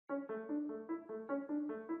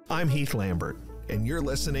I'm Heath Lambert, and you're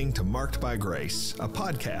listening to Marked by Grace, a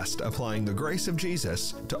podcast applying the grace of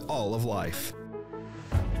Jesus to all of life.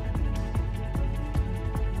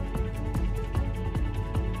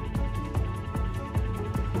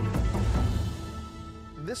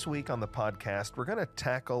 This week on the podcast, we're going to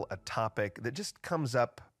tackle a topic that just comes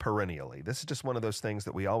up perennially. This is just one of those things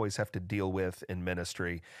that we always have to deal with in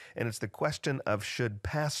ministry, and it's the question of should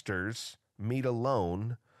pastors meet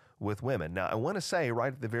alone with women. Now, I want to say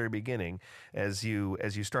right at the very beginning, as you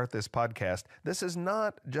start this podcast, this is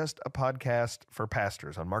not just a podcast for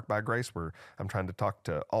pastors. On Marked by Grace, I'm trying to talk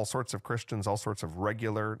to all sorts of Christians, all sorts of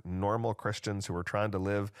regular, normal Christians who are trying to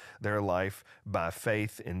live their life by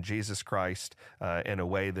faith in Jesus Christ in a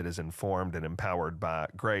way that is informed and empowered by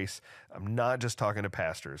grace. I'm not just talking to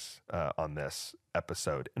pastors on this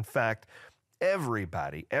episode. In fact,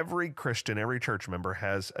 everybody, every Christian, every church member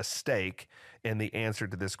has a stake in the answer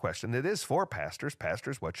to this question. It is for pastors.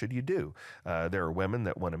 Pastors, what should you do? There are women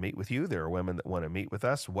that want to meet with you. There are women that want to meet with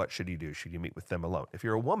us. What should you do? Should you meet with them alone? If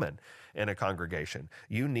you're a woman in a congregation,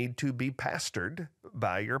 you need to be pastored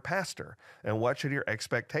by your pastor. And what should your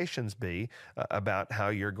expectations be about how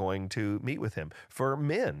you're going to meet with him? For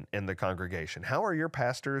men in the congregation, how are your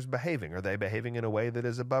pastors behaving? Are they behaving in a way that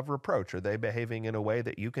is above reproach? Are they behaving in a way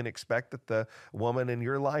that you can expect that the woman in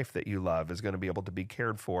your life that you love is going to be able to be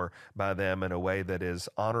cared for by them in a way that is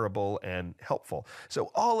honorable and helpful?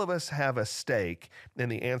 So all of us have a stake in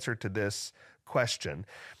the answer to this question.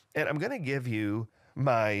 And I'm going to give you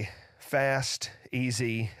my fast,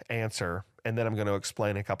 easy answer, and then I'm going to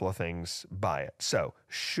explain a couple of things by it. So,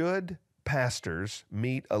 should pastors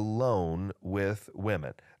meet alone with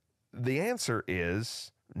women? The answer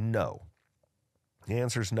is no. The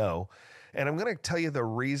answer is no. And I'm going to tell you the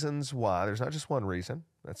reasons why. There's not just one reason.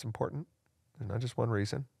 That's important. There's not just one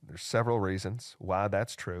reason. There's several reasons why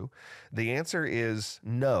that's true. The answer is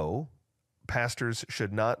no. Pastors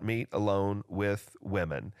should not meet alone with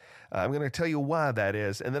women. I'm going to tell you why that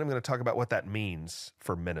is, and then I'm going to talk about what that means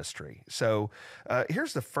for ministry. So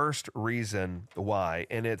here's the first reason why,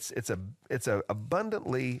 and it's a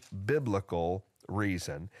abundantly biblical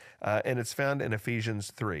reason, and it's found in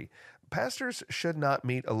Ephesians 3. Pastors should not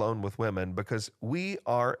meet alone with women because we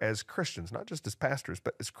are, as Christians, not just as pastors,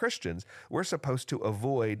 but as Christians, we're supposed to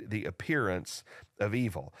avoid the appearance of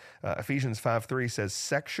evil. Ephesians 5:3 says,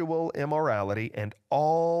 sexual immorality and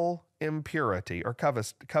all impurity or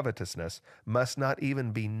covetousness must not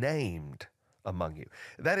even be named among you.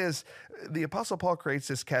 That is, the Apostle Paul creates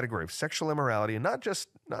this category of sexual immorality, and not just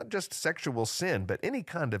sexual sin, but any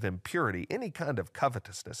kind of impurity, any kind of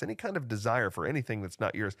covetousness, any kind of desire for anything that's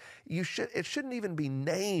not yours. It shouldn't even be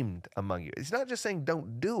named among you. He's not just saying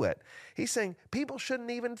don't do it. He's saying people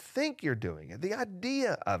shouldn't even think you're doing it. The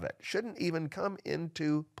idea of it shouldn't even come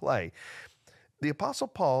into play. The Apostle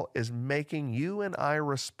Paul is making you and I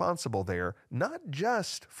responsible there, not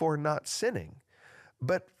just for not sinning,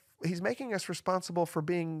 but he's making us responsible for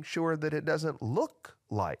being sure that it doesn't look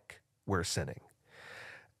like we're sinning.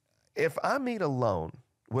 If I meet alone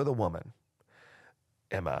with a woman,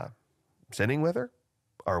 am I sinning with her?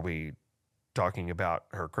 Are we talking about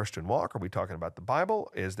her Christian walk? Are we talking about the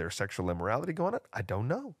Bible? Is there sexual immorality going on? I don't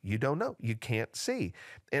know. You don't know. You can't see.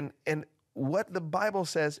 And what the Bible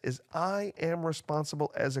says is I am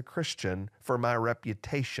responsible as a Christian for my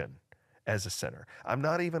reputation as a sinner. I'm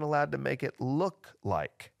not even allowed to make it look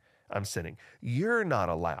like I'm sinning. You're not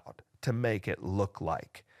allowed to make it look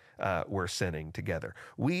like we're sinning together.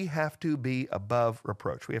 We have to be above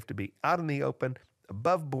reproach. We have to be out in the open,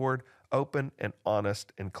 above board, open and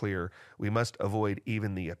honest and clear. We must avoid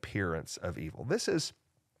even the appearance of evil. This is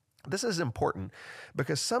important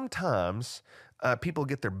because sometimes people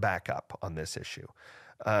get their back up on this issue.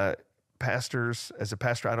 As a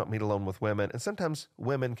pastor, I don't meet alone with women, and sometimes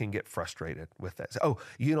women can get frustrated with that. Oh,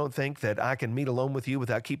 you don't think that I can meet alone with you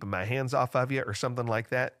without keeping my hands off of you or something like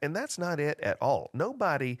that? And that's not it at all.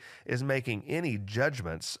 Nobody is making any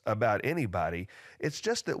judgments about anybody. It's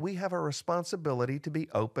just that we have a responsibility to be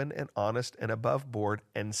open and honest and above board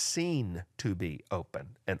and seen to be open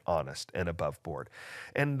and honest and above board.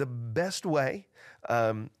 And the best way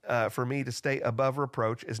for me to stay above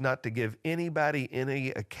reproach is not to give anybody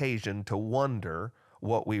any occasion to wonder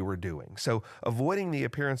what we were doing. So avoiding the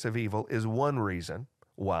appearance of evil is one reason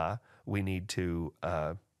why we need to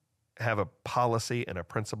have a policy and a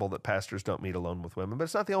principle that pastors don't meet alone with women, but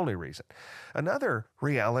it's not the only reason. Another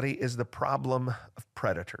reality is the problem of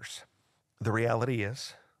predators. The reality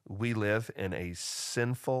is we live in a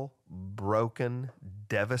sinful, broken,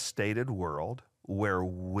 devastated world where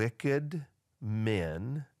wicked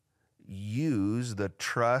men use the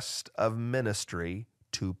trust of ministry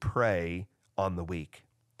to prey on the weak.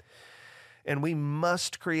 And we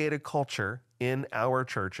must create a culture in our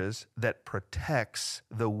churches that protects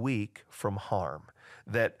the weak from harm,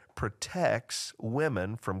 that protects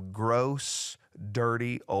women from gross,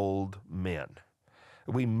 dirty old men.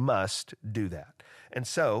 We must do that. And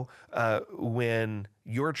so when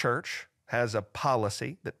your church has a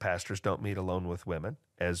policy that pastors don't meet alone with women,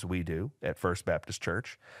 as we do at First Baptist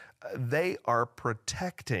Church, they are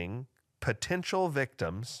protecting potential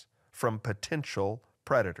victims from potential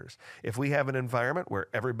predators. If we have an environment where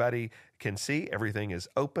everybody can see, everything is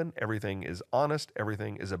open, everything is honest,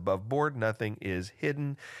 everything is above board, nothing is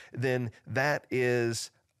hidden, then that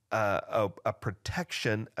is a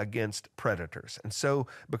protection against predators. And so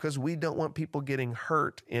because we don't want people getting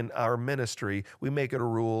hurt in our ministry, we make it a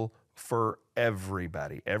rule for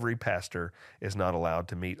everybody. Every pastor is not allowed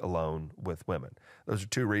to meet alone with women. Those are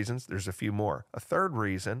two reasons. There's a few more. A third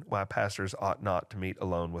reason why pastors ought not to meet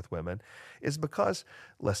alone with women is because,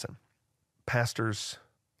 listen, pastors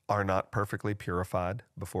are not perfectly purified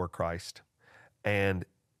before Christ, and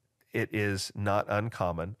it is not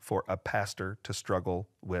uncommon for a pastor to struggle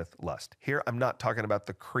with lust. Here, I'm not talking about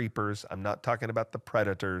the creepers. I'm not talking about the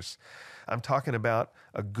predators. I'm talking about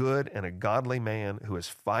a good and a godly man who is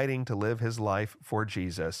fighting to live his life for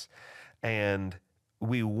Jesus. And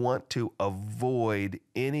we want to avoid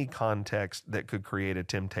any context that could create a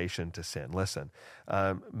temptation to sin. Listen,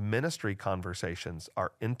 ministry conversations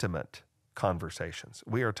are intimate conversations.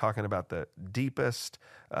 We are talking about the deepest,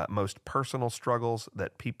 most personal struggles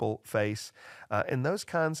that people face. And those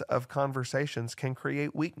kinds of conversations can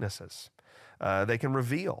create weaknesses. They can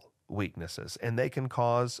reveal weaknesses, and they can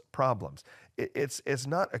cause problems. It's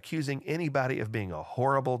not accusing anybody of being a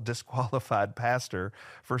horrible, disqualified pastor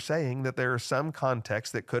for saying that there are some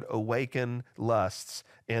contexts that could awaken lusts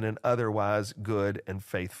in an otherwise good and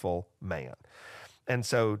faithful man. And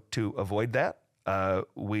so to avoid that,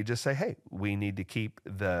 we just say, hey, we need to keep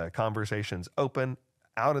the conversations open,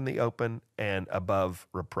 out in the open, and above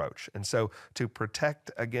reproach. And so to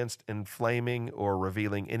protect against inflaming or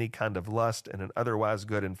revealing any kind of lust in an otherwise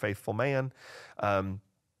good and faithful man,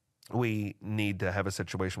 we need to have a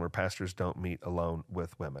situation where pastors don't meet alone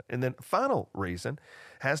with women. And then final reason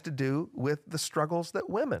has to do with the struggles that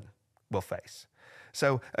women will face.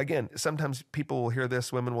 So again, sometimes people will hear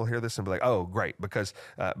this, women will hear this and be like, oh, great, because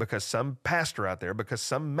some pastor out there, because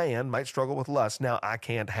some man might struggle with lust, now I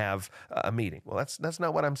can't have a meeting. Well, that's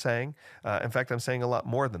not what I'm saying. In fact, I'm saying a lot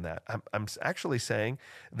more than that. I'm actually saying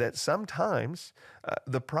that sometimes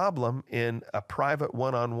the problem in a private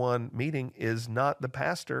one-on-one meeting is not the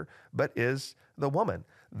pastor, but is the woman.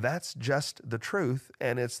 That's just the truth,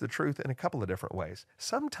 and it's the truth in a couple of different ways.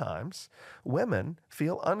 Sometimes women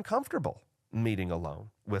feel uncomfortable meeting alone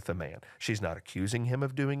with a man. She's not accusing him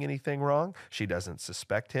of doing anything wrong. She doesn't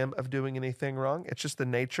suspect him of doing anything wrong. It's just the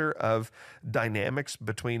nature of dynamics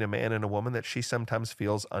between a man and a woman that she sometimes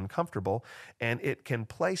feels uncomfortable, and it can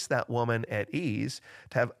place that woman at ease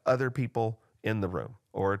to have other people in the room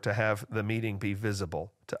or to have the meeting be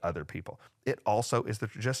visible to other people. It also is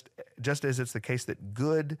just as it's the case that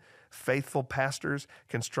good, faithful pastors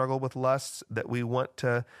can struggle with lusts that we want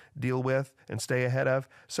to deal with and stay ahead of,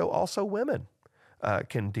 so also women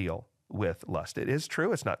can deal with lust. It is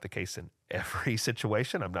true. It's not the case in every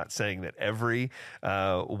situation. I'm not saying that every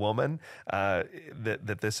woman,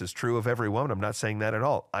 that this is true of every woman. I'm not saying that at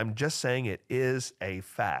all. I'm just saying it is a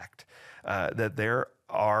fact that there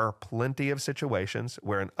are plenty of situations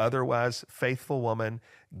where an otherwise faithful woman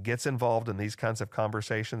gets involved in these kinds of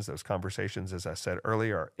conversations. Those conversations, as I said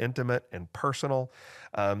earlier, are intimate and personal,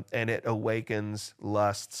 and it awakens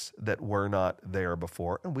lusts that were not there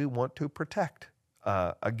before, and we want to protect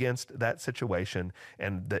against that situation.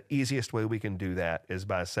 And the easiest way we can do that is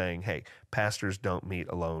by saying, hey, pastors don't meet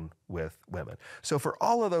alone with women. So for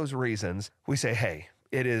all of those reasons, we say, hey,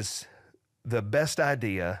 it is the best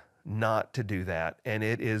idea not to do that. And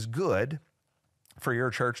it is good for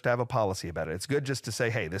your church to have a policy about it. It's good just to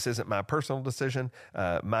say, hey, this isn't my personal decision.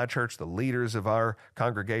 My church, the leaders of our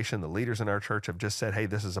congregation, the leaders in our church have just said, hey,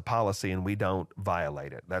 this is a policy and we don't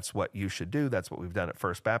violate it. That's what you should do. That's what we've done at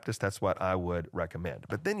First Baptist. That's what I would recommend.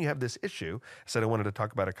 But then you have this issue. I said I wanted to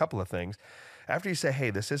talk about a couple of things. After you say,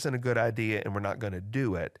 hey, this isn't a good idea and we're not going to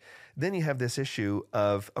do it, then you have this issue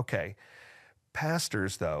of, okay,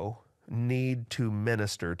 pastors, though, need to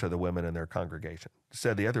minister to the women in their congregation.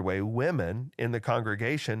 Said the other way, women in the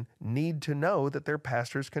congregation need to know that their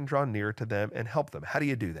pastors can draw near to them and help them. How do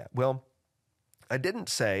you do that? Well, I didn't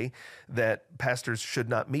say that pastors should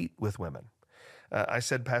not meet with women. I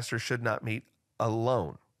said pastors should not meet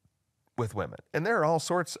alone with women. And there are all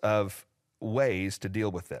sorts of ways to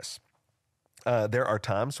deal with this. There are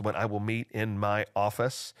times when I will meet in my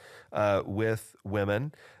office with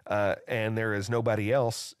women, and there is nobody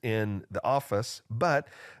else in the office, but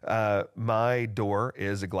my door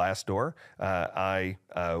is a glass door. I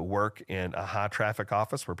work in a high traffic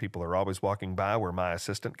office where people are always walking by, where my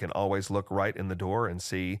assistant can always look right in the door and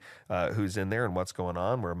see who's in there and what's going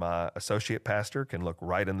on, where my associate pastor can look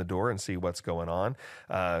right in the door and see what's going on.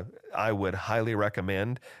 I would highly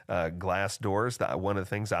recommend glass doors. One of the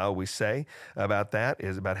things I always say about that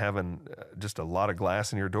is about having just a lot of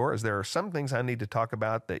glass in your door is there are some things I need to talk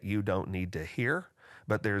about that you don't need to hear,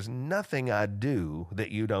 but there's nothing I do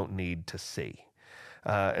that you don't need to see.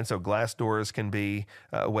 And so glass doors can be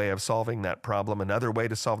a way of solving that problem. Another way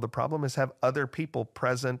to solve the problem is have other people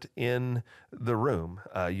present in the room.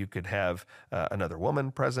 You could have another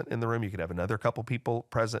woman present in the room. You could have another couple people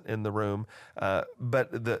present in the room.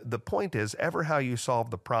 But the point is, ever how you solve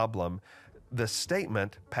the problem, the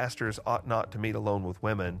statement, pastors ought not to meet alone with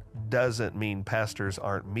women, doesn't mean pastors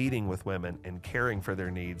aren't meeting with women and caring for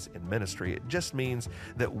their needs in ministry. It just means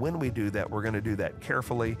that when we do that, we're going to do that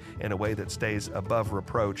carefully in a way that stays above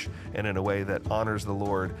reproach and in a way that honors the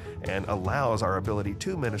Lord and allows our ability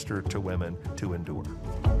to minister to women to endure.